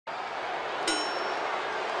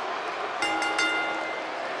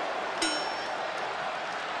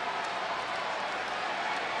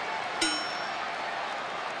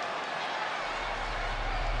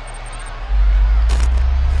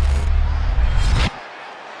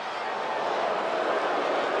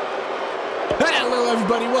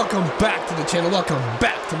everybody, welcome back to the channel, welcome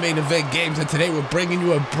back to Main Event Games, and today we're bringing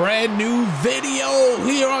you a brand new video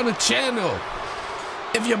here on the channel.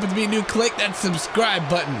 If you happen to be new, click that subscribe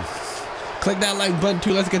button. Click that like button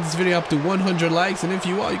too. Let's get this video up to 100 likes, and if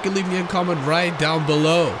you want, you can leave me a comment right down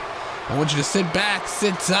below. I want you to sit back,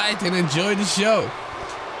 sit tight, and enjoy the show.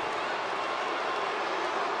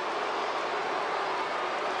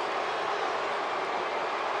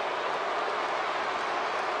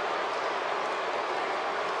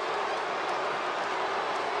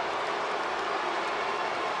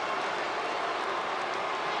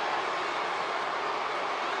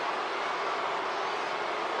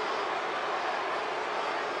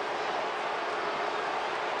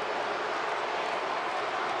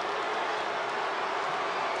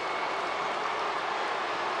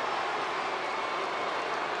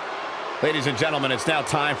 Ladies and gentlemen, it's now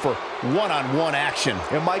time for one-on-one action.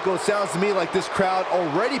 And Michael, it sounds to me like this crowd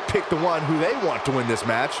already picked the one who they want to win this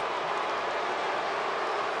match.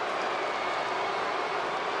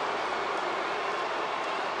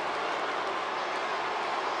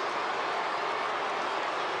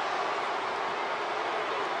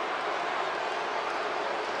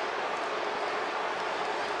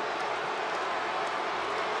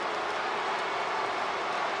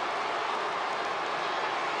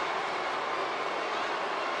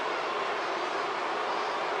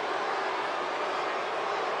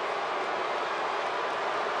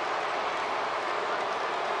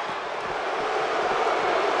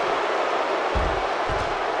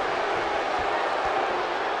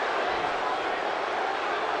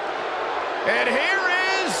 And here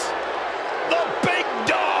is the big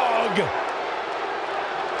dog.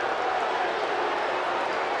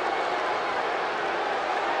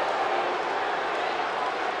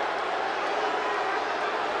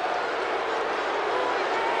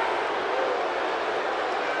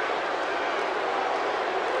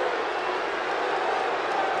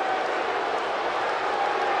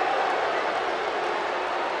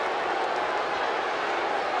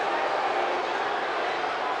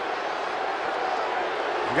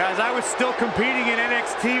 Guys, I was still competing in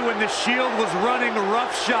NXT when the Shield was running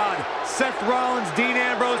roughshod. Seth Rollins, Dean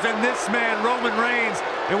Ambrose, and this man, Roman Reigns.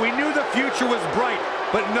 And we knew the future was bright,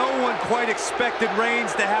 but no one quite expected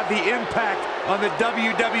Reigns to have the impact on the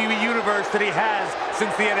WWE Universe that he has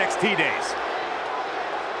since the NXT days.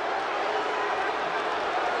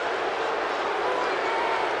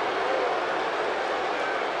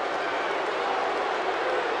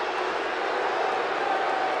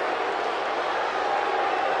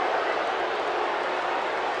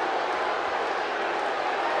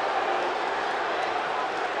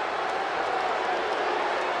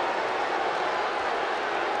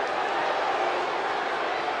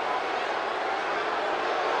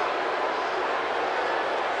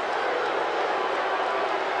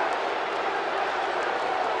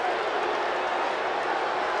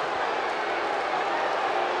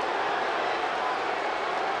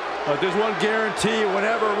 There's one guarantee: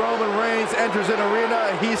 whenever Roman Reigns enters an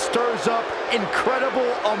arena, he stirs up incredible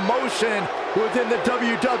emotion within the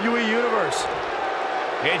WWE Universe.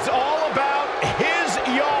 It's all about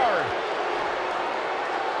his yard.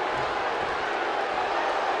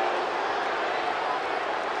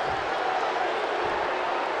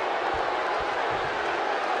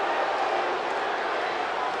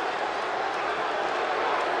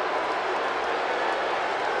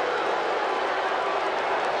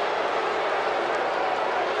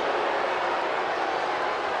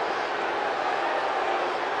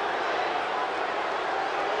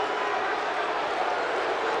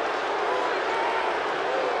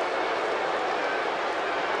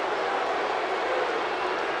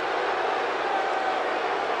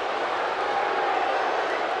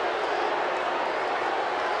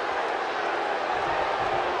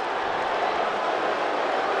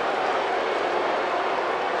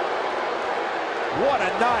 What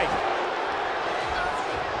a night!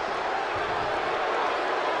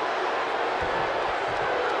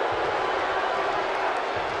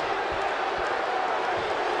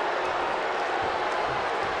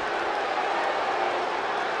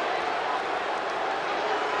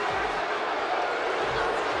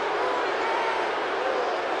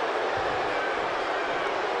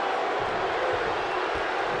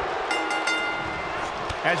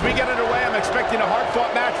 As we get underway, I'm expecting a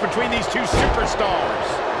hard-fought match between these two superstars.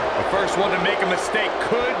 The first one to make a mistake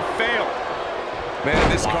could fail. Man,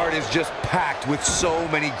 this card is just packed with so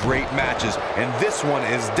many great matches, and this one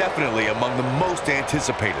is definitely among the most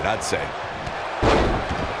anticipated, I'd say.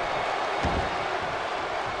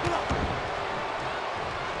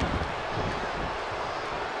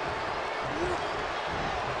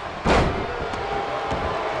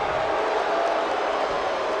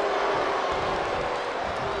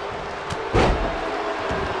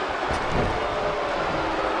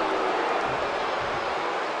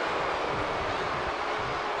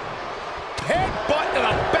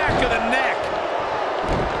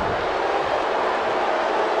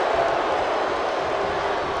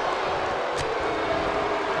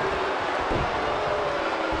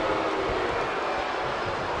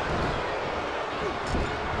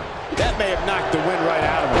 That may have knocked the wind right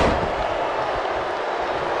out of him.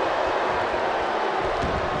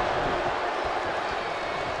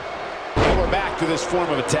 And we're back to this form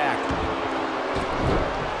of attack.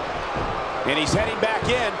 And he's heading back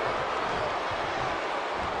in.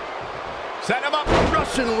 Set him up.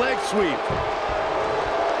 Russian leg sweep.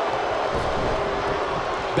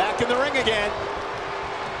 Back in the ring again.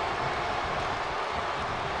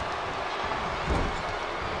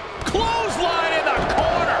 Clothesline in the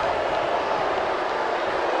corner.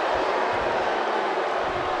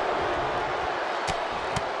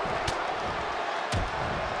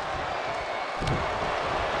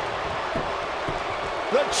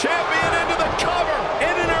 The champion into the cover.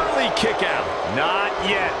 In an early kick out. Not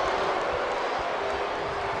yet.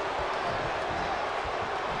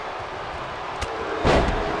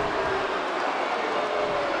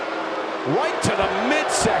 Right to the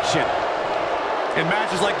midsection. In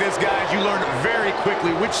matches like this, guys, you learn very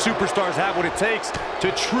quickly which superstars have what it takes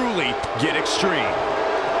to truly get extreme.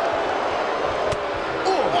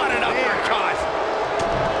 Oh, what an uppercut.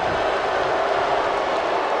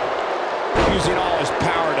 Using all his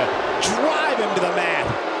power to drive him to the mat.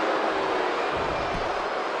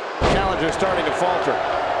 Challenger starting to falter.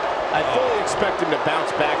 I fully expect him to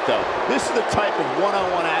bounce back, though. This is the type of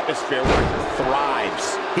one-on-one atmosphere where he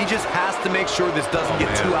thrives. He just has to make sure this doesn't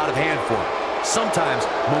get too out of hand for him. Sometimes,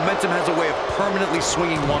 momentum has a way of permanently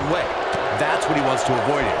swinging one way. That's what he wants to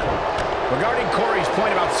avoid here. Regarding Corey's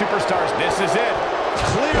point about superstars, this is it.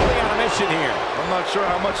 Clearly on a mission here. I'm not sure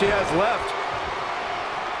how much he has left.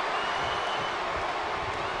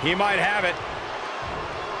 He might have it.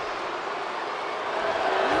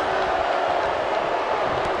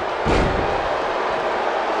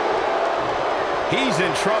 He's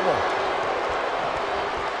in trouble.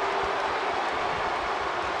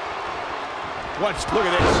 Look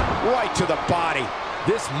at this, right to the body.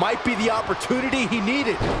 This might be the opportunity he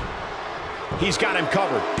needed. He's got him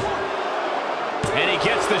covered. And he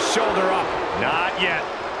gets the shoulder up. Not yet.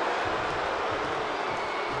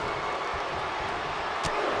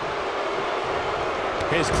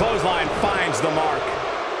 His clothesline finds the mark.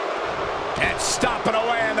 And stomping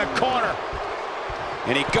away in the corner.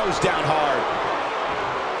 And he goes down hard.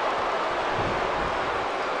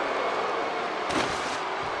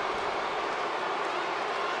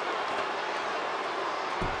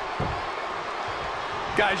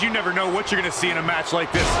 Guys, you never know what you're going to see in a match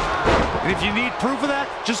like this. And if you need proof of that,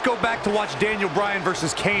 just go back to watch Daniel Bryan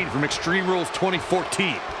versus Kane from Extreme Rules 2014.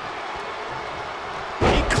 He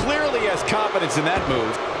clearly has confidence in that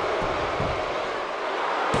move.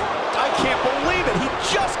 I can't believe it. He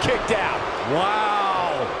just kicked out.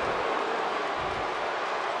 Wow.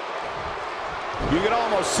 You can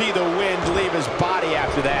almost see the wind leave his body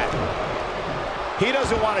after that. He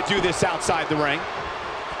doesn't want to do this outside the ring.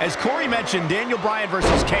 As Corey mentioned, Daniel Bryan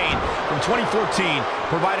versus Kane from 2014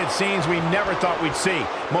 provided scenes we never thought we'd see.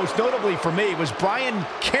 Most notably for me was Bryan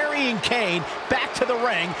carrying Kane back to the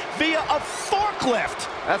ring via a forklift.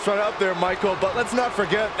 That's right up there, Michael, but let's not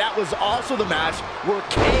forget that was also the match where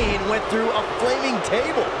Kane went through a flaming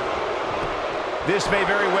table. This may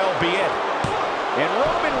very well be it. And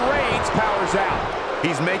Roman Reigns powers out.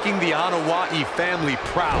 He's making the Anoa'i family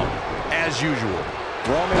proud, as usual.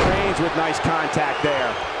 Roman Reigns with nice contact there.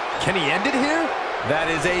 Can he end it here? That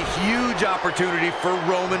is a huge opportunity for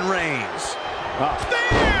Roman Reigns.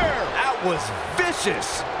 There! That was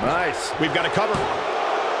vicious. Nice. We've got a cover.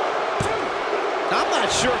 I'm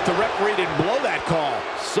not sure if the referee didn't blow that call.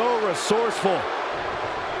 So resourceful.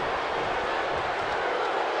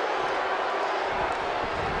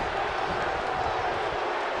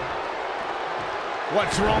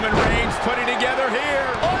 What's Roman Reigns putting together here?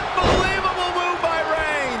 Unbelievable move by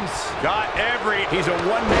Reigns. Got every... He's a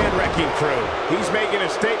one-man wrecking crew. He's making a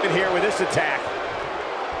statement here with this attack.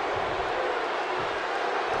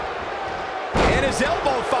 And his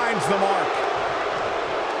elbow finds the mark.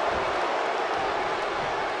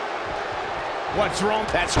 What's wrong?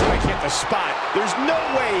 That strike hit the spot. There's no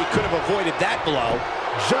way he could have avoided that blow.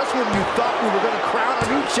 Just when you thought we were going to crown a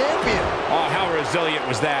new champion. Oh, how resilient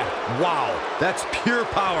was that? Wow, that's pure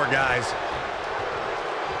power, guys.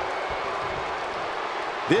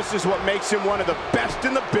 This is what makes him one of the best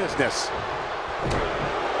in the business.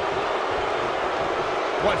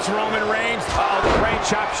 What's Roman Reigns? Oh, the brain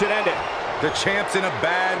chop should end it. The champ's in a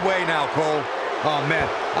bad way now, Cole. Oh, man,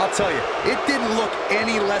 I'll tell you, it didn't look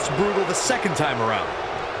any less brutal the second time around.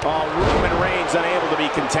 Oh, Roman Reigns unable to be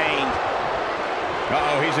contained.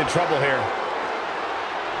 Uh-oh, he's in trouble here.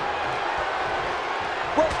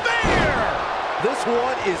 This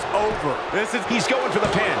one is over. He's going for the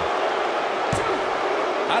pin.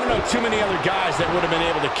 I don't know too many other guys that would have been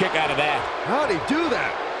able to kick out of that. How'd he do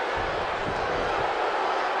that?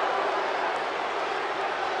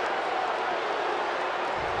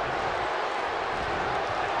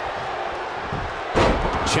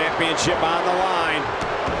 Championship on the line.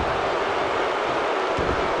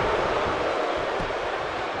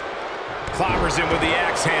 Clobbers him with the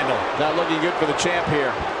axe handle. Not looking good for the champ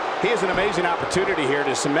here. He has an amazing opportunity here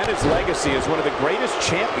to cement his legacy as one of the greatest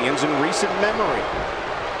champions in recent memory.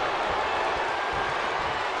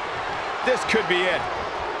 This could be it.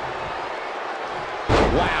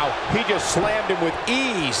 Wow, he just slammed him with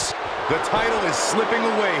ease. The title is slipping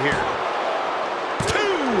away here.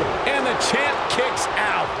 And the champ kicks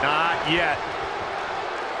out. Not yet.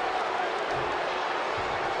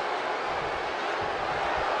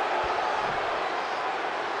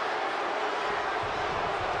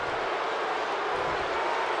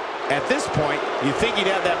 At this point, you think he'd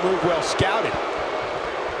have that move well scouted.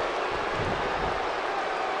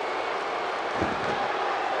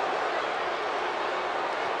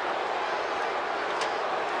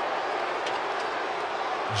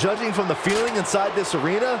 Judging from the feeling inside this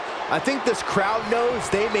arena, I think this crowd knows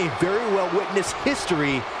they may very well witness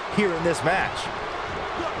history here in this match.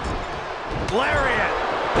 Lariat!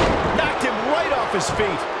 Knocked him right off his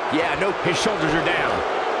feet. Yeah, nope, his shoulders are down.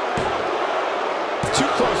 Too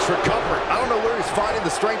close for comfort. I don't know where he's finding the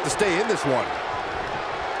strength to stay in this one.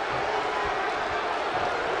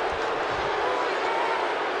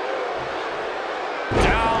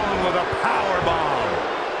 Down with a power bomb.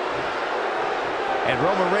 And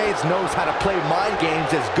Roman Reigns knows how to play mind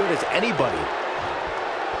games as good as anybody.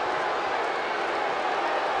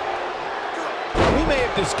 We may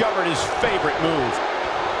have discovered his favorite move.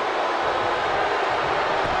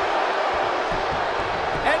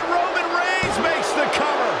 And Roman Reigns makes the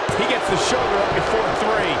cover. He gets the shoulder up before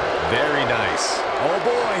 3. Very nice. Oh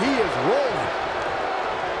boy, he is rolling.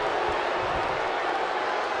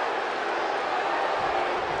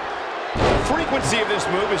 The frequency of this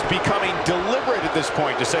move is becoming deliberate at this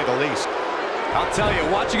point, to say the least. I'll tell you,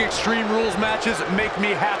 watching Extreme Rules matches make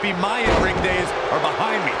me happy my in-ring days are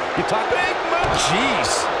behind me. You talk Big move.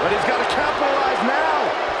 Jeez, but he's got to capitalize now.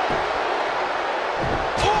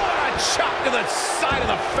 Oh, a chop to the side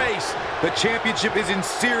of the face. The championship is in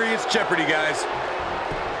serious jeopardy, guys.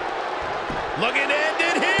 Looking to end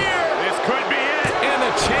it here. This could be it. And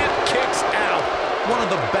the champ kicks out. One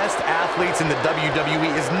of the best athletes in the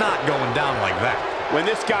WWE is not going down like that. When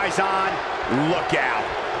this guy's on, look out.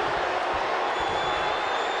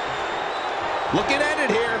 Looking at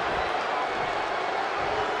it here.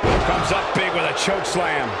 Comes up big with a choke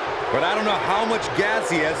slam. But I don't know how much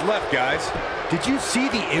gas he has left, guys. Did you see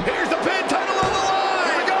the impact? Here's the pin, title on the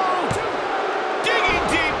line. Here we go. Digging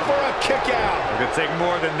deep for a kick out. It could take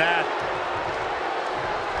more than that.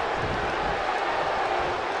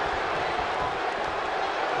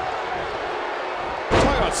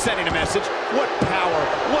 Sending a message. What power,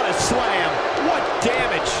 what a slam, what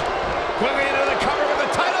damage. Quickly into the cover with the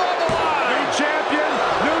title on the line. New champion,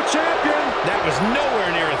 new champion. That was nowhere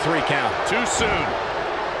near a 3 count. Too soon.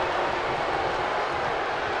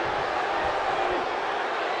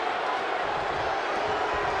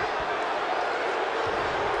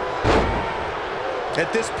 At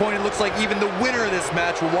this point, it looks like even the winner of this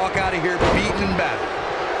match will walk out of here beaten and battered.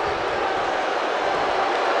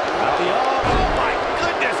 Oh my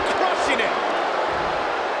goodness, crushing it.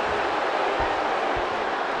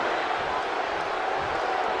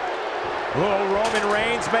 Oh, Roman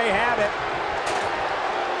Reigns may have it.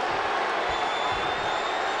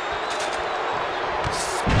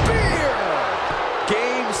 Spear!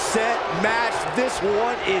 Game, set, match. This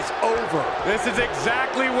one is over. This is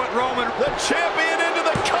exactly what Roman... The champion into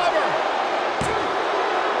the cover.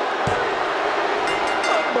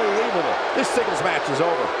 Unbelievable. This singles match is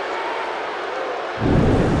over.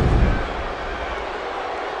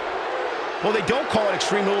 Well, they don't call it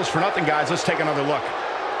Extreme Rules for nothing, guys. Let's take another look.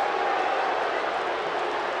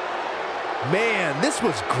 Man, this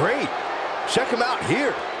was great. Check him out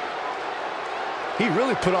here. He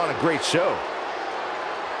really put on a great show.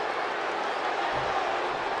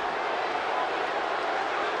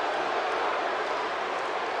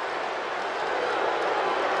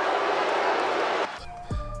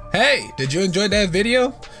 Hey, did you enjoy that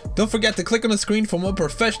video? Don't forget to click on the screen for more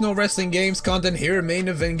professional wrestling games content here at Main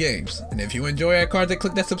Event Games. And if you enjoy our content,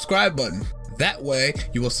 click that subscribe button. That way,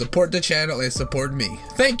 you will support the channel and support me.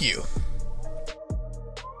 Thank you.